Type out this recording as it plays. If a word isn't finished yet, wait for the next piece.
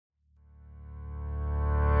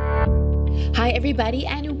Hi, everybody,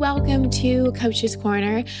 and welcome to Coach's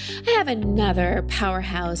Corner. I have another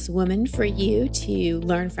powerhouse woman for you to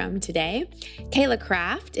learn from today. Kayla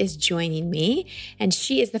Craft is joining me, and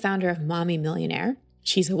she is the founder of Mommy Millionaire.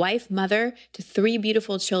 She's a wife, mother to 3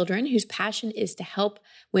 beautiful children whose passion is to help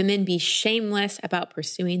women be shameless about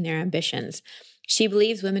pursuing their ambitions. She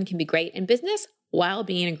believes women can be great in business while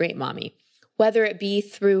being a great mommy. Whether it be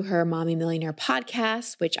through her Mommy Millionaire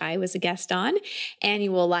podcast, which I was a guest on,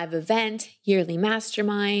 annual live event, yearly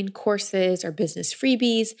mastermind, courses, or business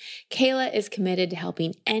freebies, Kayla is committed to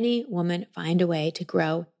helping any woman find a way to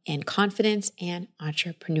grow in confidence and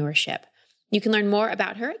entrepreneurship. You can learn more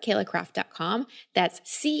about her at kaylacraft.com. That's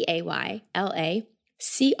CAYLACRAFT. I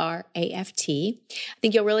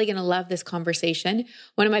think you're really going to love this conversation.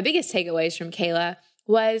 One of my biggest takeaways from Kayla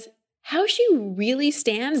was how she really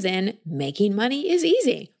stands in making money is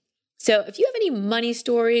easy. So if you have any money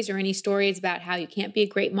stories or any stories about how you can't be a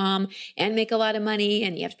great mom and make a lot of money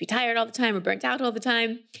and you have to be tired all the time or burnt out all the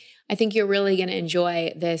time, I think you're really going to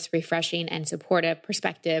enjoy this refreshing and supportive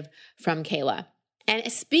perspective from Kayla.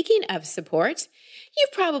 And speaking of support,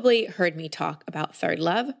 you've probably heard me talk about Third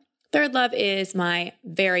Love. Third Love is my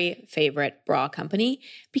very favorite bra company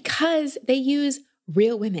because they use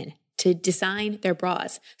real women to design their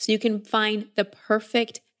bras so you can find the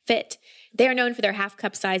perfect fit. They are known for their half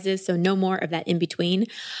cup sizes, so no more of that in between.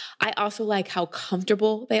 I also like how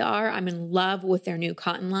comfortable they are. I'm in love with their new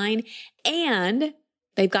cotton line, and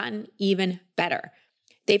they've gotten even better.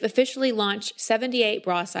 They've officially launched 78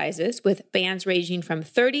 bra sizes with bands ranging from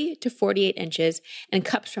 30 to 48 inches and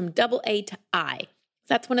cups from AA to I.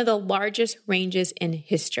 That's one of the largest ranges in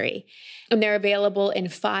history. And they're available in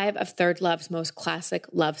 5 of Third Love's most classic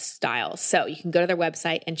love styles. So you can go to their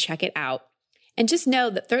website and check it out. And just know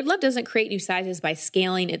that Third Love doesn't create new sizes by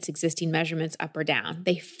scaling its existing measurements up or down.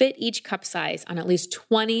 They fit each cup size on at least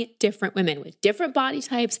 20 different women with different body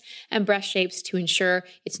types and breast shapes to ensure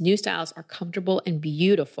its new styles are comfortable and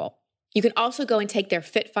beautiful. You can also go and take their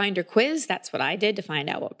Fit Finder quiz. That's what I did to find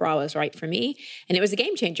out what bra was right for me. And it was a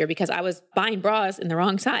game changer because I was buying bras in the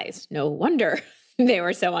wrong size. No wonder they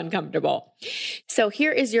were so uncomfortable. So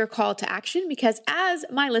here is your call to action because as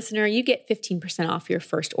my listener, you get 15% off your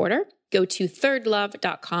first order. Go to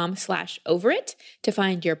thirdlove.com/overit to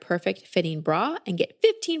find your perfect fitting bra and get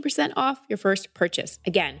 15% off your first purchase.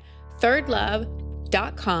 Again,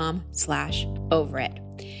 thirdlove.com/overit.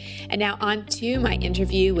 And now on to my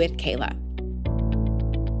interview with Kayla.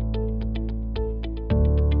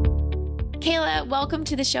 Kayla, welcome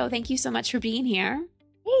to the show. Thank you so much for being here.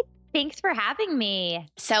 Hey, thanks for having me.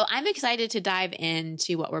 So I'm excited to dive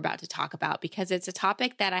into what we're about to talk about because it's a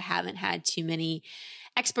topic that I haven't had too many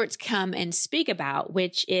experts come and speak about,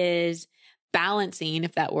 which is balancing,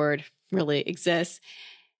 if that word really exists,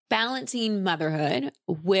 balancing motherhood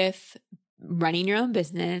with running your own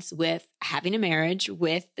business, with having a marriage,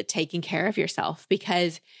 with the taking care of yourself,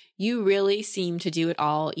 because you really seem to do it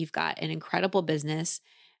all. You've got an incredible business.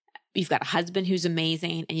 You've got a husband who's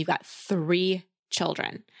amazing, and you've got 3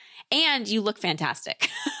 children, and you look fantastic.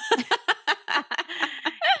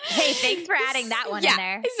 Hey, thanks for adding that one in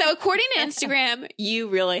there. So according to Instagram, you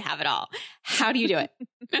really have it all. How do you do it?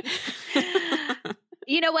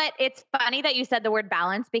 You know what? It's funny that you said the word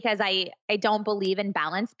balance because I don't believe in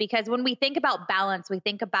balance because when we think about balance, we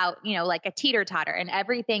think about, like a teeter-totter and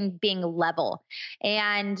everything being level.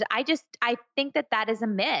 And I think that is a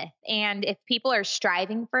myth. And if people are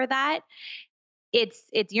striving for that, it's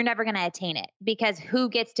you're never going to attain it because who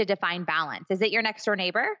gets to define balance? Is it your next door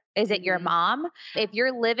neighbor? Is it your mom? If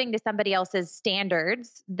you're living to somebody else's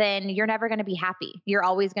standards, then you're never going to be happy. You're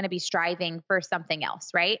always going to be striving for something else,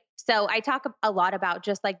 right? So I talk a lot about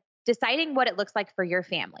just like deciding what it looks like for your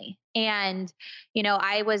family. And,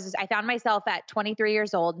 I found myself at 23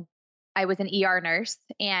 years old. I was an ER nurse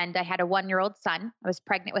and I had a 1-year-old son. I was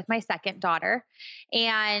pregnant with my second daughter.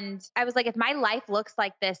 And I was like, if my life looks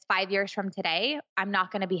like this 5 years from today, I'm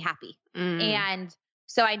not going to be happy. And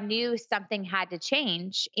so I knew something had to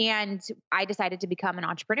change and I decided to become an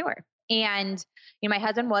entrepreneur. And, my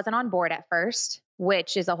husband wasn't on board at first,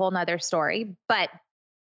 which is a whole nother story. But,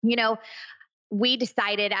 we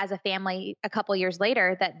decided as a family a couple years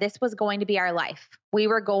later that this was going to be our life. We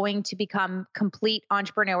were going to become complete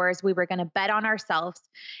entrepreneurs. We were going to bet on ourselves.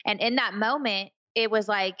 And in that moment, it was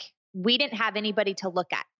like, we didn't have anybody to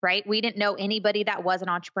look at, right? We didn't know anybody that was an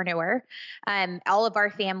entrepreneur. All of our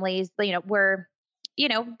families, were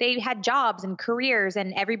they had jobs and careers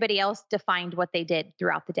and everybody else defined what they did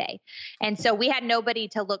throughout the day. And so we had nobody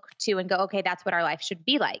to look to and go, okay, that's what our life should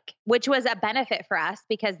be like, which was a benefit for us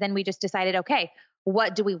because then we just decided, okay,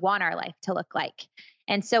 what do we want our life to look like?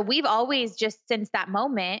 And so we've always just since that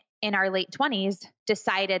moment in our late 20s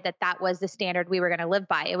decided that that was the standard we were going to live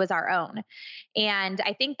by. It was our own. And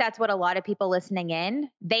I think that's what a lot of people listening in,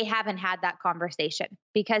 they haven't had that conversation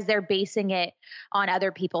because they're basing it on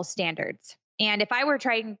other people's standards. And if I were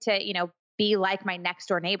trying to, be like my next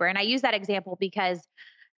door neighbor, and I use that example because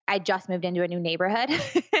I just moved into a new neighborhood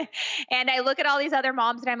and I look at all these other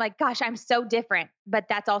moms and I'm like, gosh, I'm so different, but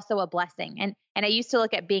that's also a blessing. And I used to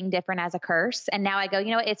look at being different as a curse. And now I go,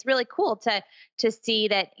 it's really cool to see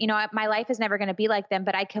that, my life is never going to be like them,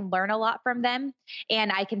 but I can learn a lot from them.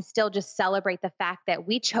 And I can still just celebrate the fact that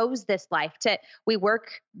we chose this life we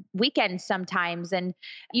work weekends sometimes. And,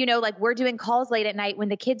 like we're doing calls late at night when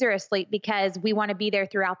the kids are asleep because we want to be there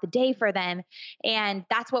throughout the day for them. And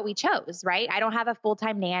that's what we chose, right? I don't have a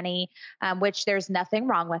full-time nanny, which there's nothing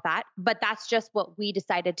wrong with that, but that's just what we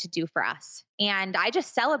decided to do for us. And I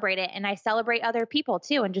just celebrate it and I celebrate other people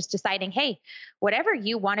too. And just deciding, hey, whatever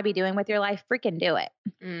you want to be doing with your life, freaking do it.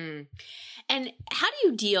 Mm. And how do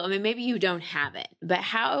you deal? I mean, maybe you don't have it, but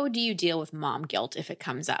how do you deal with mom guilt if it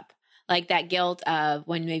comes up? Like that guilt of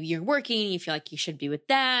when maybe you're working and you feel like you should be with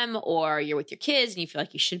them, or you're with your kids and you feel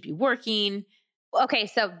like you should be working. Okay.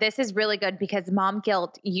 So this is really good because mom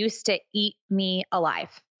guilt used to eat me alive.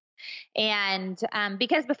 And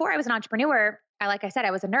because before I was an entrepreneur, like I said,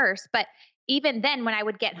 I was a nurse, but even then when I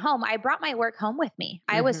would get home, I brought my work home with me.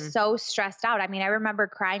 I was so stressed out. I mean, I remember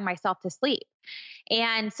crying myself to sleep.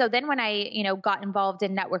 And so then when I, got involved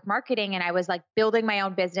in network marketing and I was like building my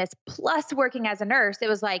own business plus working as a nurse, it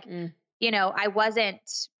was like, I wasn't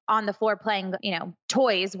on the floor playing,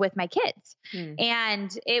 toys with my kids.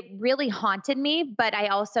 And it really haunted me. But I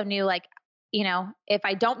also knew like, if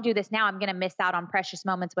I don't do this now, I'm going to miss out on precious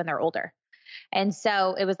moments when they're older. And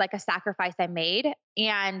so it was like a sacrifice I made.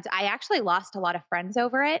 And I actually lost a lot of friends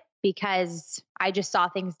over it because I just saw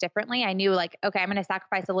things differently. I knew like, okay, I'm going to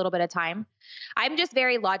sacrifice a little bit of time. I'm just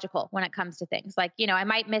very logical when it comes to things. Like, I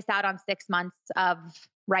might miss out on 6 months of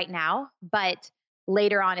right now, but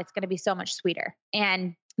later on, it's going to be so much sweeter.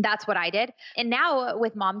 And that's what I did. And now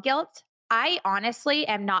with mom guilt, I honestly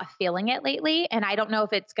am not feeling it lately. And I don't know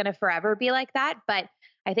if it's going to forever be like that, but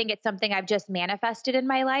I think it's something I've just manifested in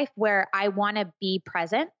my life where I want to be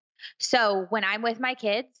present. So when I'm with my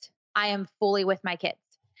kids, I am fully with my kids.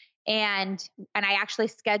 And I actually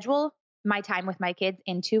schedule my time with my kids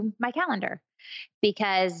into my calendar,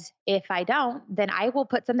 because if I don't, then I will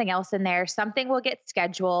put something else in there. Something will get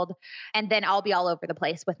scheduled and then I'll be all over the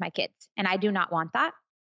place with my kids. And I do not want that.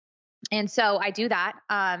 And so I do that.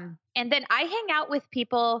 And then I hang out with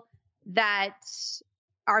people that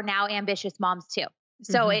are now ambitious moms too.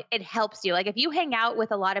 So it helps you. Like if you hang out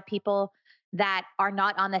with a lot of people that are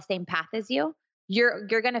not on the same path as you, you're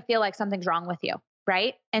going to feel like something's wrong with you.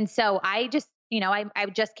 Right. And so I just, I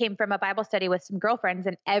just came from a Bible study with some girlfriends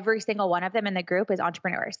and every single one of them in the group is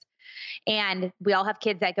entrepreneurs. And we all have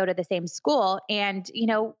kids that go to the same school. And,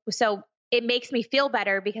 so it makes me feel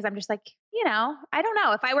better because I'm just like, I don't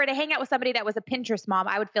know. If I were to hang out with somebody that was a Pinterest mom,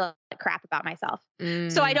 I would feel like crap about myself.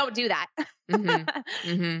 So I don't do that.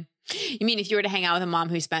 You mean if you were to hang out with a mom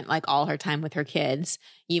who spent like all her time with her kids,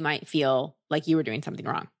 you might feel like you were doing something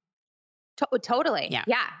wrong. Totally. Yeah.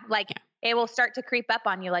 It will start to creep up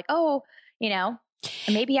on you like, oh,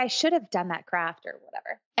 maybe I should have done that craft or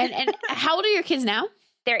whatever. And how old are your kids now?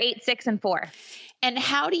 They're 8, 6, and 4. And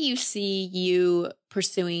how do you see you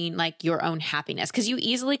pursuing like your own happiness? Because you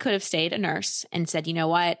easily could have stayed a nurse and said, you know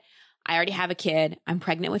what? I already have a kid. I'm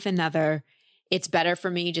pregnant with another. It's better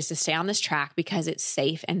for me just to stay on this track because it's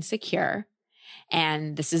safe and secure.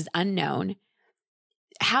 And this is unknown.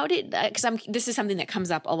 This is something that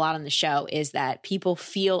comes up a lot on the show, is that people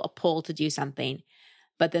feel a pull to do something,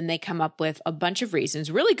 but then they come up with a bunch of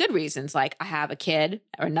reasons, really good reasons, like I have a kid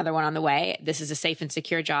or another one on the way. This is a safe and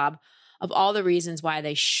secure job, of all the reasons why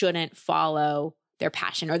they shouldn't follow their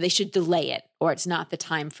passion or they should delay it or it's not the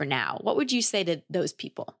time for now. What would you say to those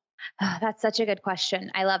people? Oh, that's such a good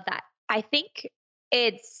question. I love that. I think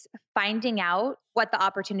it's finding out what the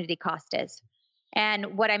opportunity cost is.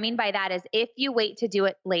 And what I mean by that is if you wait to do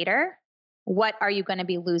it later, what are you going to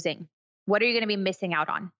be losing? What are you going to be missing out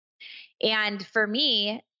on? And for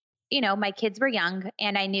me, my kids were young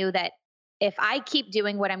and I knew that if I keep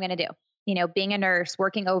doing what I'm going to do, being a nurse,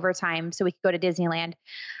 working overtime so we could go to Disneyland,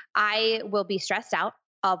 I will be stressed out.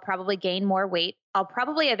 I'll probably gain more weight. I'll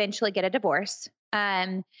probably eventually get a divorce.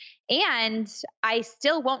 And I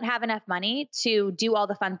still won't have enough money to do all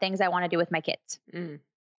the fun things I want to do with my kids.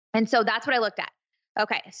 And so that's what I looked at.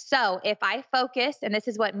 Okay. So if I focus, and this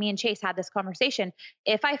is what me and Chase had this conversation,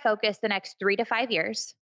 if I focus the next 3 to 5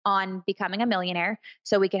 years on becoming a millionaire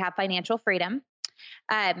so we could have financial freedom,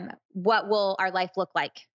 what will our life look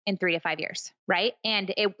like in 3 to 5 years? Right.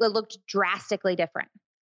 And it looked drastically different.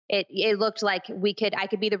 It looked like I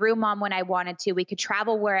could be the room mom when I wanted to. We could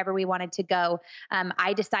travel wherever we wanted to go.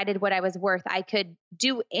 I decided what I was worth. I could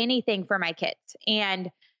do anything for my kids.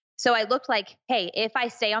 And so I looked like, hey, if I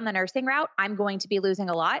stay on the nursing route, I'm going to be losing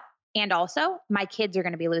a lot. And also my kids are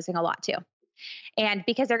going to be losing a lot too. And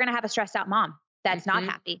because they're going to have a stressed out mom that's not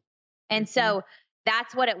happy. And so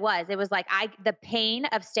that's what it was. It was like the pain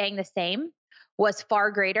of staying the same was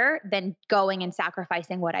far greater than going and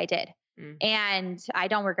sacrificing what I did. And I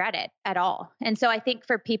don't regret it at all. And so I think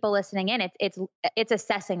for people listening in, it's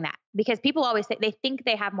assessing that, because people always say they think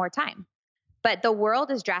they have more time, but the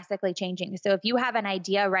world is drastically changing. So if you have an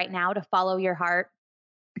idea right now to follow your heart,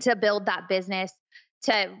 to build that business,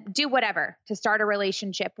 to do whatever, to start a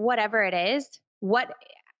relationship, whatever it is,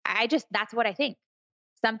 that's what I think.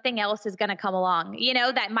 Something else is going to come along,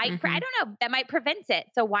 that might, I don't know, that might prevent it.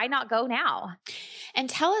 So why not go now? And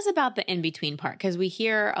tell us about the in-between part, because we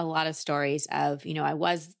hear a lot of stories of, I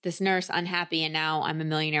was this nurse unhappy and now I'm a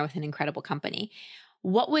millionaire with an incredible company.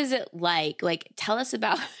 What was it like? Like, tell us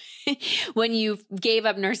about when you gave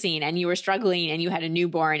up nursing and you were struggling and you had a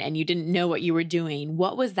newborn and you didn't know what you were doing.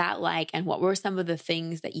 What was that like? And what were some of the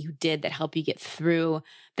things that you did that helped you get through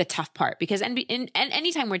the tough part? Because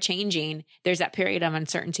anytime we're changing, there's that period of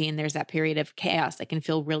uncertainty and there's that period of chaos that can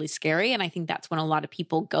feel really scary. And I think that's when a lot of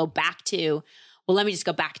people go back to, well, let me just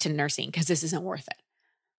go back to nursing because this isn't worth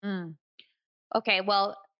it. Okay.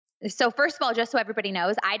 Well, so first of all, just so everybody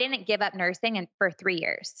knows, I didn't give up nursing for 3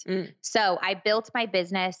 years. So I built my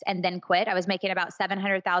business and then quit. I was making about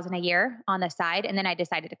 $700,000 a year on the side. And then I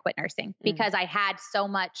decided to quit nursing because I had so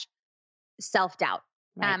much self-doubt.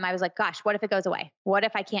 Right. I was like, gosh, what if it goes away? What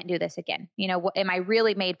if I can't do this again? Am I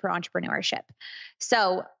really made for entrepreneurship?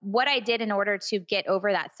 So what I did in order to get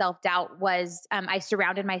over that self-doubt was I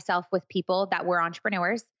surrounded myself with people that were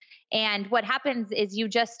entrepreneurs. And what happens is you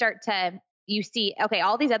just start to, you see, okay,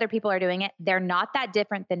 all these other people are doing it. They're not that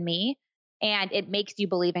different than me. And it makes you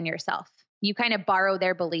believe in yourself. You kind of borrow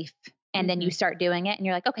their belief and then you start doing it and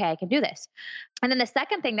you're like, okay, I can do this. And then the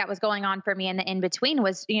second thing that was going on for me in the in-between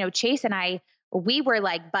was, Chase and I, we were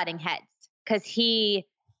like butting heads because he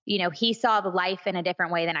saw the life in a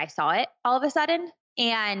different way than I saw it all of a sudden.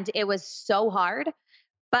 And it was so hard.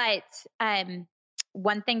 But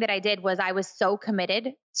one thing that I did was I was so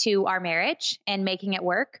committed to our marriage and making it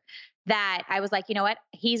work that I was like, you know what?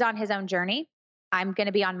 He's on his own journey. I'm going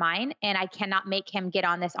to be on mine, and I cannot make him get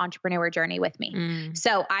on this entrepreneur journey with me.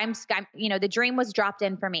 So I'm, the dream was dropped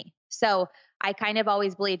in for me. So I kind of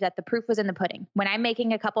always believed that the proof was in the pudding. When I'm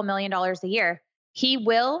making a couple $1 million a year,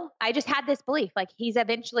 I just had this belief, like he's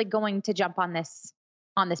eventually going to jump on this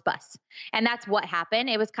bus. And that's what happened.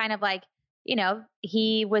 It was kind of like,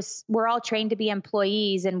 we're all trained to be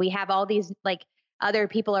employees, and we have all these like other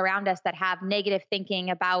people around us that have negative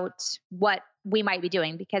thinking about what we might be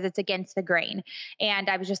doing because it's against the grain. And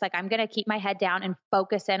I was just like, I'm going to keep my head down and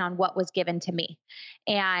focus in on what was given to me.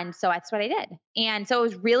 And so that's what I did. And so it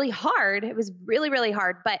was really hard. It was really, really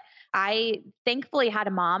hard. But I thankfully had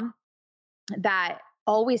a mom that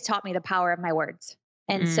always taught me the power of my words.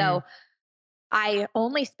 And so I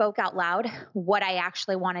only spoke out loud what I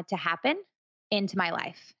actually wanted to happen into my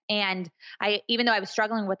life. And even though I was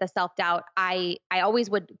struggling with the self-doubt, I always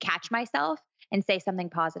would catch myself and say something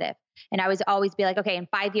positive. And I was always be like, okay, in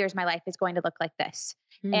 5 years, my life is going to look like this.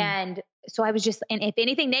 And so I was and if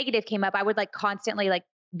anything negative came up, I would like constantly like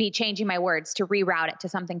be changing my words to reroute it to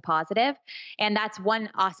something positive. And that's one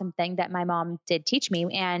awesome thing that my mom did teach me.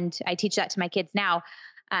 And I teach that to my kids now.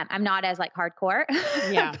 I'm not as like hardcore,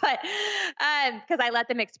 but because I let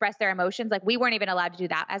them express their emotions. Like we weren't even allowed to do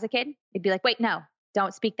that as a kid. It'd be like, wait, no,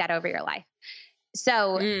 don't speak that over your life.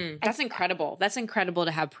 So that's incredible. That's incredible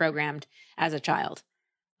to have programmed as a child.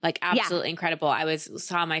 Like absolutely incredible. I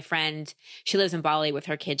saw my friend, she lives in Bali with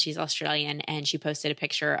her kid. She's Australian, and she posted a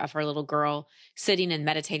picture of her little girl sitting and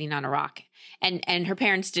meditating on a rock. And her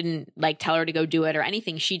parents didn't like tell her to go do it or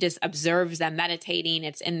anything. She just observes them meditating.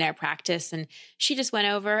 It's in their practice. And she just went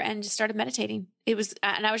over and just started meditating.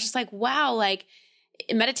 And I was just like, wow, like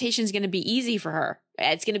meditation is going to be easy for her.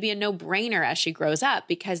 It's going to be a no-brainer as she grows up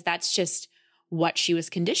because that's just what she was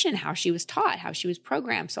conditioned, how she was taught, how she was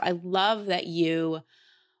programmed. So I love that you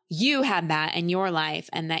had that in your life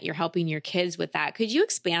and that you're helping your kids with that. Could you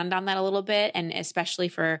expand on that a little bit? And especially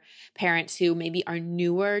for parents who maybe are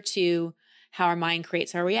newer to how our mind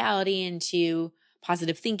creates our reality and to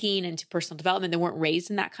positive thinking and to personal development, that weren't raised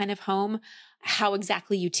in that kind of home, how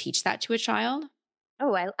exactly you teach that to a child?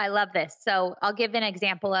 Oh, I love this. So I'll give an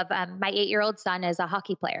example of my 8-year-old son is a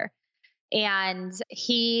hockey player. And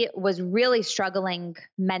he was really struggling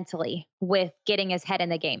mentally with getting his head in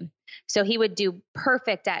the game. So he would do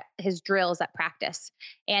perfect at his drills at practice.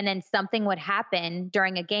 And then something would happen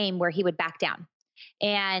during a game where he would back down.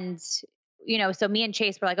 And, so me and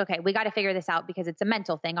Chase were like, okay, we got to figure this out because it's a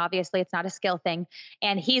mental thing. Obviously, it's not a skill thing.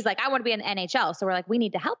 And he's like, I want to be in the NHL. So we're like, we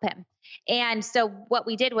need to help him. And so what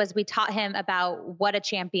we did was we taught him about what a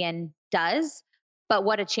champion does, but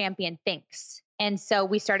what a champion thinks. And so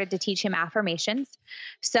we started to teach him affirmations.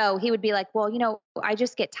 So he would be like, well, I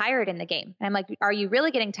just get tired in the game. And I'm like, are you really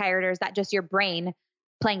getting tired, or is that just your brain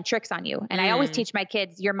playing tricks on you? And I always teach my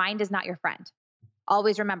kids, your mind is not your friend.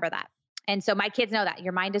 Always remember that. And so my kids know that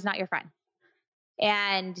your mind is not your friend.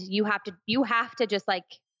 And you have to just like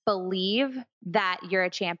believe that you're a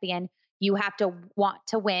champion. You have to want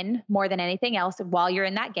to win more than anything else while you're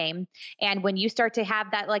in that game. And when you start to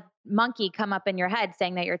have that like monkey come up in your head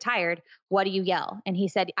saying that you're tired, what do you yell? And he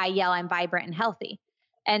said, I yell, I'm vibrant and healthy.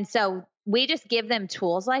 And so we just give them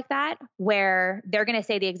tools like that where they're going to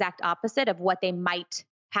say the exact opposite of what they might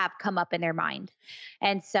have come up in their mind.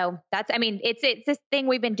 And so it's this thing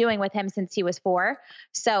we've been doing with him since he was 4.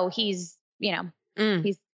 So he's,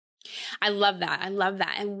 I love that. I love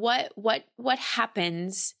that. And what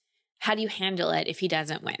happens? How do you handle it if he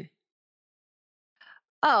doesn't win?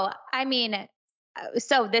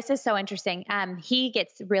 So this is so interesting. He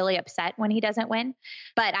gets really upset when he doesn't win,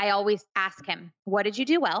 but I always ask him, what did you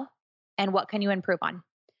do well? And what can you improve on?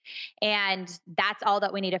 And that's all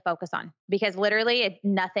that we need to focus on, because literally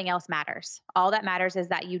nothing else matters. All that matters is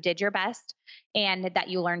that you did your best and that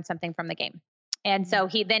you learned something from the game. And so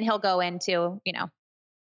he'll go into,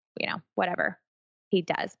 whatever he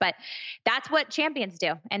does, but that's what champions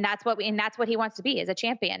do. And that's what he wants to be, is a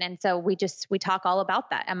champion. And so we talk all about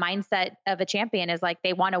that. A mindset of a champion is like,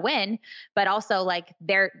 they want to win, but also like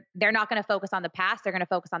they're not going to focus on the past. They're going to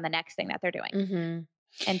focus on the next thing that they're doing. Mm-hmm.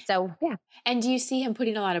 And so, yeah. And do you see him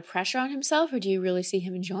putting a lot of pressure on himself, or do you really see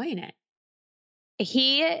him enjoying it?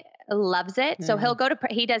 He loves it. Mm-hmm. So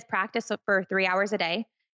he does practice for 3 hours a day,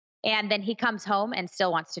 and then he comes home and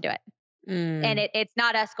still wants to do it. And it's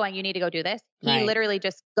not us going, you need to go do this. He literally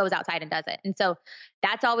just goes outside and does it. And so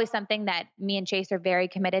that's always something that me and Chase are very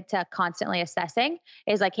committed to constantly assessing,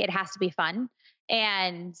 is like, it has to be fun.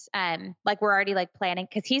 And like we're already like planning,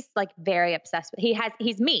 because he's like very obsessed with,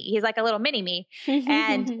 he's me. He's like a little mini me.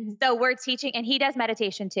 And so we're teaching, and he does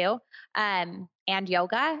meditation too, and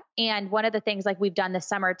yoga. And one of the things like we've done this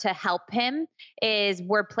summer to help him is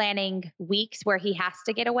we're planning weeks where he has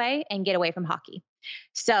to get away from hockey.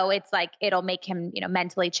 So it's like, it'll make him,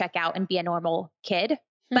 mentally check out and be a normal kid.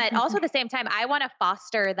 But also at the same time, I want to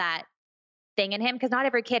foster that thing in him, because not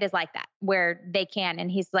every kid is like that, where they can.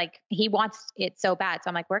 And he's like, he wants it so bad. So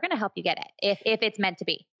I'm like, we're going to help you get it if it's meant to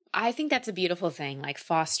be. I think that's a beautiful thing, like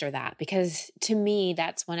foster that, because to me,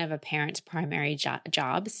 that's one of a parent's primary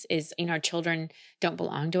jobs is, our children don't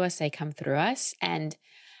belong to us. They come through us. And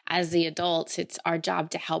as the adults, it's our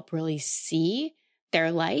job to help really see their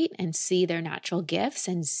light and see their natural gifts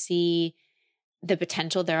and see the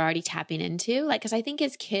potential they're already tapping into. Like, because I think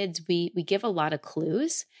as kids, we give a lot of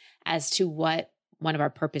clues as to what one of our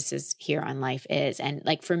purposes here on life is. And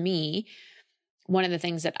like for me, one of the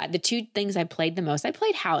things the 2 things I played the most, I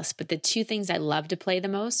played house, but the 2 things I loved to play the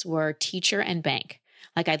most were teacher and bank.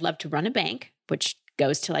 Like I'd love to run a bank, which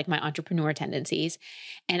goes to like my entrepreneur tendencies.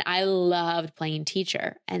 And I loved playing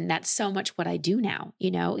teacher. And that's so much what I do now.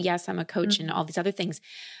 Yes, I'm a coach and all these other things,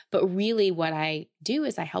 but really what I do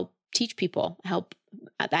is I help teach people,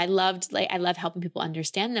 I love helping people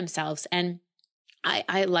understand themselves. And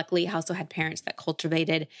I luckily also had parents that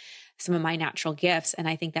cultivated some of my natural gifts. And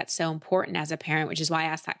I think that's so important as a parent, which is why I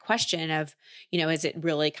asked that question of, is it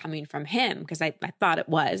really coming from him? Because I thought it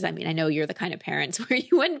was. I mean, I know you're the kind of parents where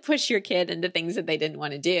you wouldn't push your kid into things that they didn't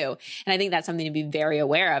want to do. And I think that's something to be very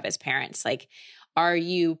aware of as parents. Like, are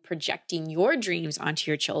you projecting your dreams onto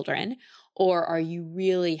your children, or are you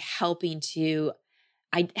really helping to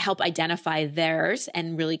help identify theirs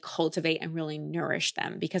and really cultivate and really nourish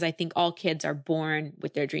them? Because I think all kids are born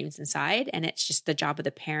with their dreams inside, and it's just the job of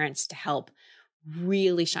the parents to help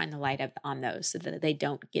really shine the light on those so that they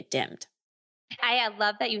don't get dimmed. I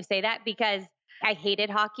love that you say that, because I hated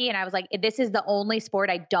hockey and I was like, this is the only sport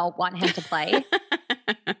I don't want him to play.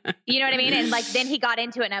 You know what I mean? And like, then he got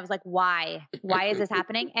into it and I was like, why is this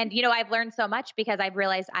happening? And, I've learned so much, because I've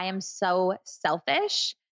realized I am so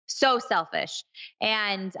selfish.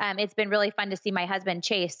 And it's been really fun to see my husband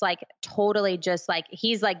Chase, like totally just like,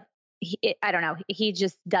 he's like, I don't know, he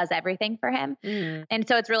just does everything for him. And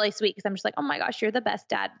so it's really sweet, because I'm just like, oh my gosh, you're the best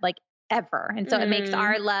dad like ever. And so it makes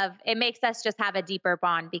our love, it makes us just have a deeper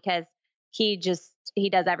bond, because he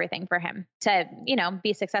does everything for him to,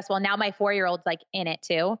 be successful. Now my 4-year-old's like in it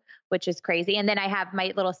too, which is crazy. And then I have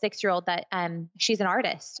my little 6-year-old that, she's an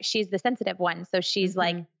artist. She's the sensitive one. So she's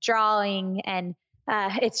like drawing and,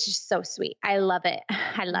 it's just so sweet. I love it.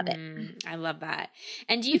 I love it. I love that.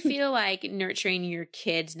 And do you feel like nurturing your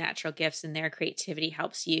kids' natural gifts and their creativity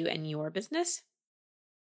helps you and your business?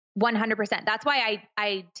 100%. That's why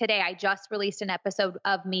today I just released an episode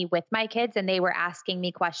of me with my kids and they were asking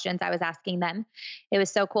me questions. I was asking them. It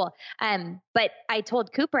was so cool. But I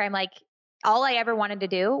told Cooper, I'm like, all I ever wanted to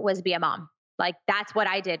do was be a mom. Like that's what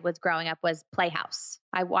I did was growing up was playhouse.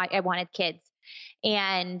 I wanted kids.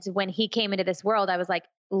 And when he came into this world, I was like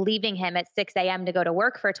leaving him at 6 a.m. to go to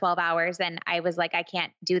work for 12 hours. And I was like, I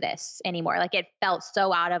can't do this anymore. Like it felt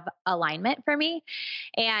so out of alignment for me.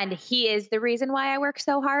 And he is the reason why I work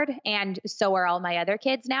so hard. And so are all my other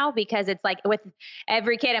kids now, because it's like with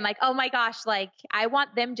every kid, I'm like, oh my gosh, like I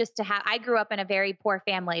want them just to have, I grew up in a very poor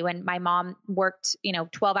family when my mom worked,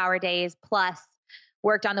 12-hour days plus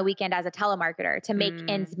worked on the weekend as a telemarketer to make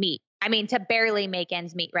ends meet. I mean, to barely make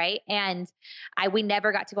ends meet. Right. And we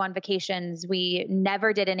never got to go on vacations. We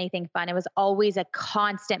never did anything fun. It was always a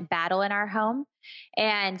constant battle in our home.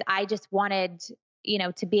 And I just wanted,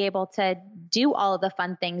 to be able to do all of the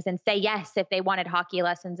fun things and say yes if they wanted hockey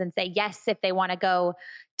lessons and say yes if they want to go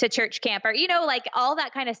to church camp or, like all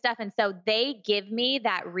that kind of stuff. And so they give me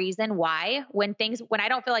that reason why when I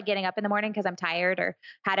don't feel like getting up in the morning because I'm tired or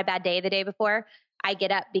had a bad day the day before, I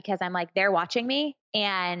get up because I'm like, they're watching me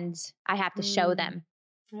and I have to show them.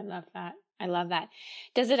 I love that. I love that.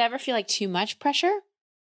 Does it ever feel like too much pressure?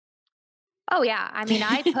 Oh yeah. I mean,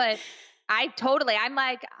 I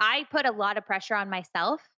put a lot of pressure on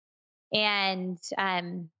myself. And,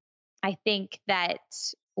 I think that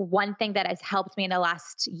one thing that has helped me in the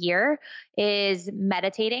last year is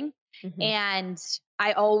meditating. And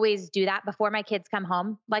I always do that before my kids come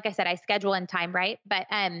home. Like I said, I schedule in time, right? But,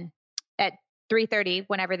 at 3:30,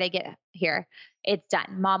 whenever they get here, it's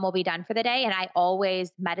done. Mom will be done for the day. And I always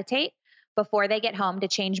meditate before they get home to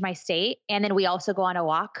change my state. And then we also go on a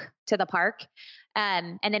walk to the park.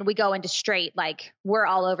 And then we go into straight, like we're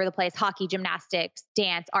all over the place, hockey, gymnastics,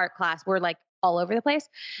 dance, art class. We're like all over the place.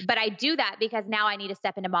 But I do that because now I need to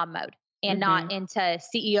step into mom mode and not into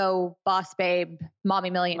CEO, boss babe, mommy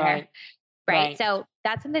millionaire. Right. So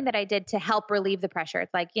that's something that I did to help relieve the pressure.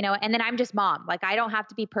 It's like, and then I'm just mom. Like I don't have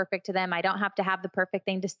to be perfect to them. I don't have to have the perfect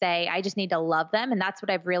thing to say. I just need to love them. And that's what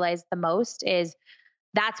I've realized the most is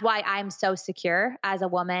that's why I'm so secure as a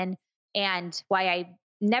woman and why I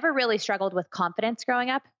never really struggled with confidence growing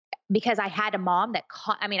up because I had a mom that,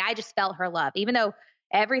 I just felt her love, even though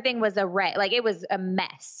everything was it was a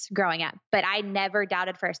mess growing up, but I never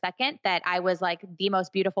doubted for a second that I was like the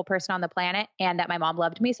most beautiful person on the planet and that my mom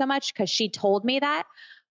loved me so much because she told me that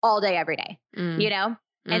all day, every day,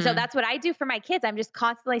 And so that's what I do for my kids. I'm just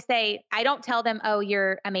constantly I don't tell them, oh,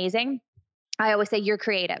 you're amazing. I always say you're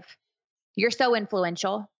creative. You're so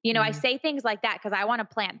influential. I say things like that because I want to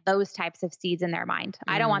plant those types of seeds in their mind.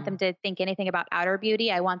 I don't want them to think anything about outer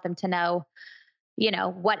beauty. I want them to know,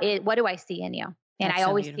 what do I see in you? And That's I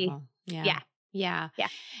always so see. Yeah.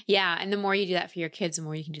 And the more you do that for your kids, the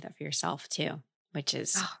more you can do that for yourself too, which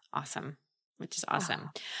is awesome.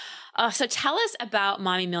 So tell us about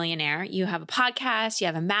Mommy Millionaire. You have a podcast, you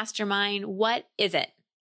have a mastermind. What is it?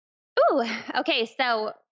 Ooh, okay.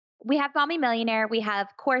 So we have Mommy Millionaire. We have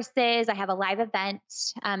courses. I have a live event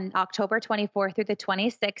October 24th through the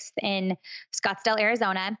 26th in Scottsdale,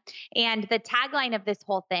 Arizona. And the tagline of this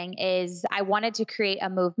whole thing is I wanted to create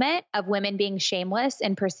a movement of women being shameless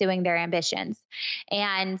in pursuing their ambitions.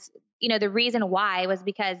 And, the reason why was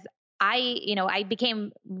because I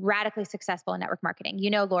became radically successful in network marketing.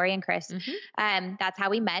 Lori and Chris. That's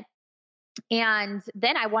how we met. And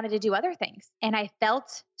then I wanted to do other things. And I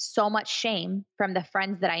felt so much shame from the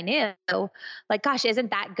friends that I knew. Like, gosh,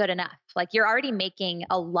 isn't that good enough? Like, you're already making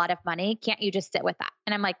a lot of money. Can't you just sit with that?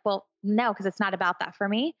 And I'm like, well, no, because it's not about that for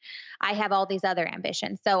me. I have all these other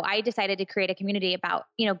ambitions. So I decided to create a community about,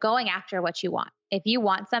 going after what you want. If you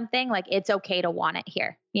want something, like it's okay to want it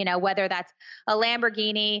here, whether that's a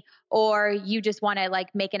Lamborghini or you just want to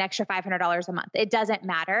like make an extra $500 a month. It doesn't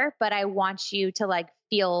matter, but I want you to like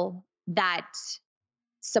feel that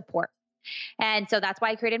support. And so that's why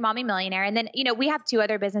I created Mommy Millionaire. And then, we have 2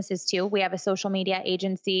 other businesses too. We have a social media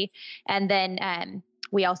agency. And then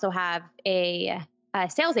we also have a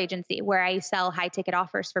sales agency where I sell high ticket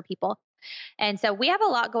offers for people. And so we have a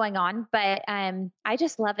lot going on, but I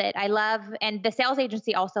just love it. And the sales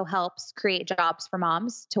agency also helps create jobs for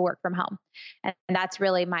moms to work from home. And that's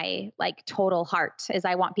really my like total heart is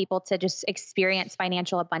I want people to just experience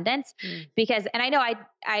financial abundance because, and I know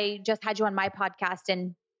I just had you on my podcast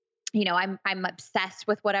and I'm obsessed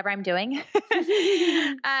with whatever I'm doing.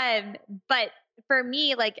 But for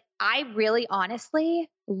me, like I really honestly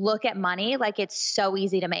look at money like it's so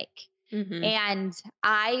easy to make. And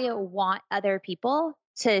I want other people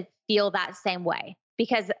to feel that same way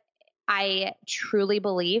because I truly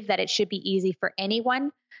believe that it should be easy for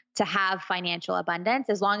anyone to have financial abundance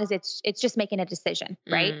as long as it's just making a decision,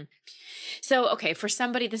 right? So, okay, for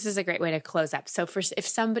somebody, this is a great way to close up. So if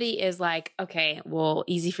somebody is like, okay, well,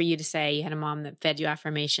 easy for you to say you had a mom that fed you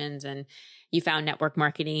affirmations and you found network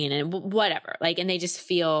marketing and whatever, like, and they just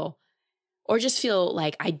feel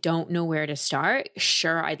like, I don't know where to start.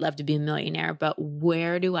 Sure, I'd love to be a millionaire, but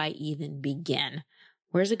where do I even begin?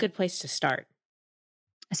 Where's a good place to start?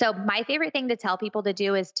 So my favorite thing to tell people to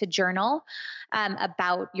do is to journal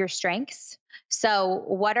about your strengths. So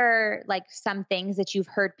what are like some things that you've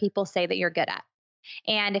heard people say that you're good at?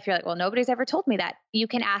 And if you're like, well, nobody's ever told me that, you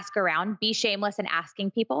can ask around, be shameless in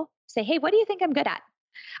asking people. Say, hey, what do you think I'm good at?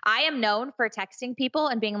 I am known for texting people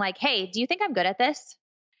and being like, hey, do you think I'm good at this?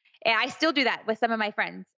 And I still do that with some of my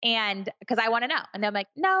friends. And because I want to know. And they're like,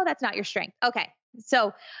 no, that's not your strength. Okay.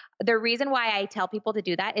 So the reason why I tell people to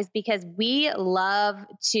do that is because we love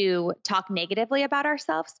to talk negatively about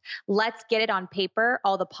ourselves. Let's get it on paper,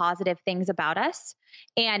 all the positive things about us,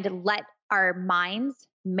 and let our minds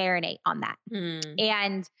marinate on that.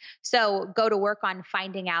 And so go to work on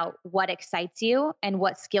finding out what excites you and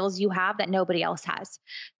what skills you have that nobody else has.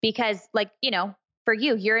 Because for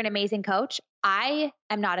you, you're an amazing coach. I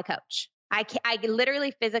am not a coach. I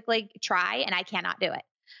literally physically try and I cannot do it.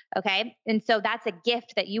 Okay. And so that's a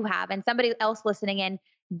gift that you have. And somebody else listening in,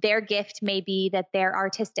 their gift may be that they're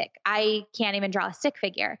artistic. I can't even draw a stick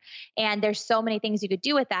figure. And there's so many things you could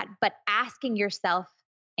do with that. But asking yourself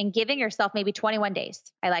and giving yourself maybe 21 days,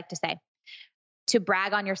 I like to say, to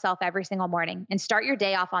brag on yourself every single morning and start your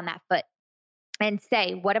day off on that foot and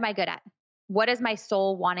say, what am I good at? What is my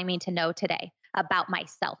soul wanting me to know today about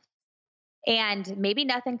myself? And maybe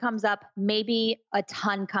nothing comes up, maybe a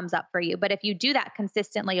ton comes up for you. But if you do that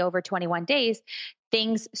consistently over 21 days,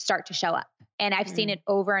 things start to show up. And I've seen it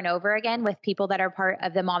over and over again with people that are part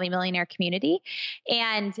of the Mommy Millionaire community.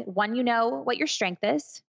 And when you know what your strength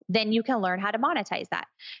is, then you can learn how to monetize that.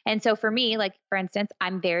 And so for me, like for instance,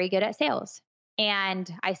 I'm very good at sales.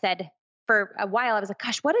 And I said for a while, I was like,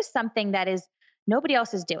 gosh, what is something that is nobody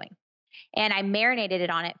else is doing? And I marinated it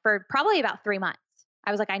on it for probably about 3 months. I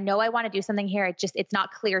was like, I know I want to do something here. It's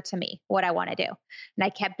not clear to me what I want to do. And I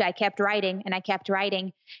kept writing and I kept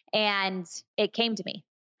writing, and it came to me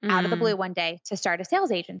out of the blue one day to start a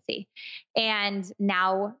sales agency. And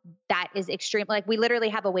now that is extreme. Like we literally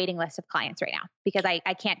have a waiting list of clients right now because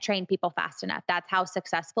I can't train people fast enough. That's how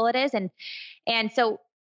successful it is. And so,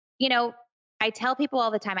 I tell people all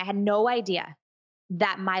the time, I had no idea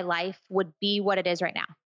that my life would be what it is right now.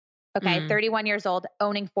 Okay. 31 years old,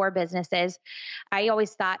 owning 4 businesses. I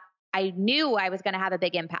always thought I knew I was going to have a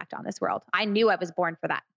big impact on this world. I knew I was born for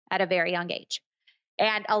that at a very young age.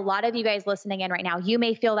 And a lot of you guys listening in right now, you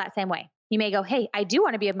may feel that same way. You may go, hey, I do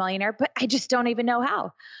want to be a millionaire, but I just don't even know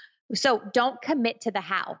how. So don't commit to the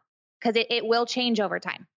how because it will change over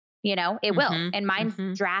time. It will. And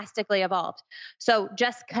mine's drastically evolved. So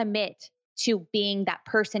just commit to being that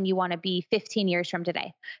person you want to be 15 years from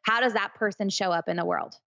today. How does that person show up in the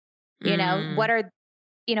world?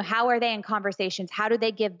 How are they in conversations? How do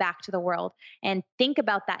they give back to the world? And think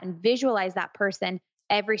about that and visualize that person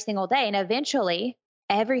every single day. And eventually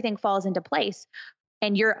everything falls into place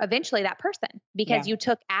and you're eventually that person because you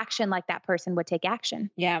took action like that person would take action.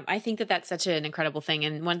 Yeah. I think that that's such an incredible thing.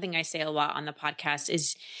 And one thing I say a lot on the podcast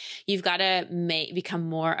is you've got to become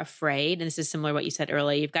more afraid. And this is similar to what you said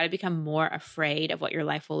earlier. You've got to become more afraid of what your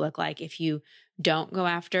life will look like if you don't go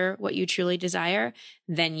after what you truly desire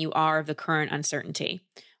than you are of the current uncertainty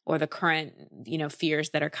or the current, fears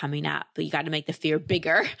that are coming up. But you got to make the fear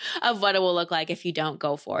bigger of what it will look like if you don't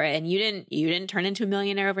go for it. And you didn't turn into a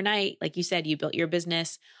millionaire overnight. Like you said, you built your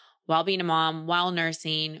business while being a mom, while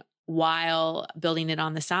nursing, while building it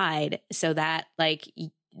on the side so that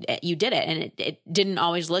you did it. And it didn't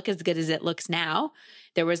always look as good as it looks now.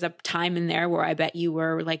 There was a time in there where I bet you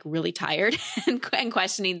were like really tired and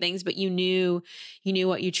questioning things, but you knew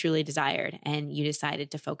what you truly desired and you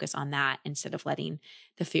decided to focus on that instead of letting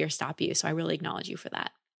the fear stop you. So I really acknowledge you for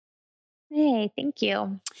that. Hey, thank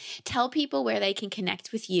you. Tell people where they can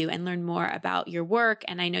connect with you and learn more about your work.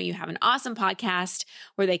 And I know you have an awesome podcast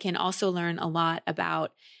where they can also learn a lot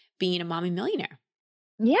about being a mommy millionaire.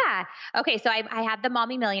 Yeah. Okay. So I have the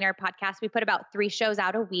Mommy Millionaire podcast. We put about 3 shows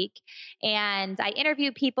out a week and I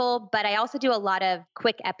interview people, but I also do a lot of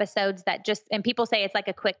quick episodes that and people say it's like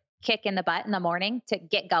a quick kick in the butt in the morning to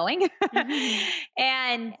get going. Mm-hmm.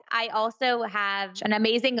 And I also have an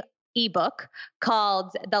amazing ebook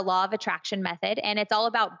called The Law of Attraction Method. And it's all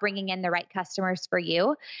about bringing in the right customers for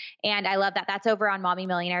you. And I love that. That's over on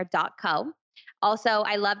mommymillionaire.co. Also,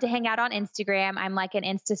 I love to hang out on Instagram. I'm like an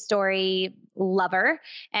Insta story lover,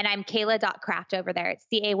 and I'm Kayla.craft over there. It's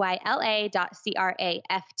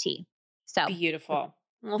CAYLA.CRAFT. So beautiful.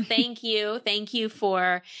 Well, thank you. Thank you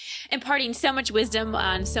for imparting so much wisdom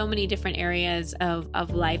on so many different areas of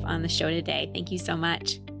life on the show today. Thank you so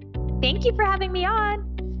much. Thank you for having me on.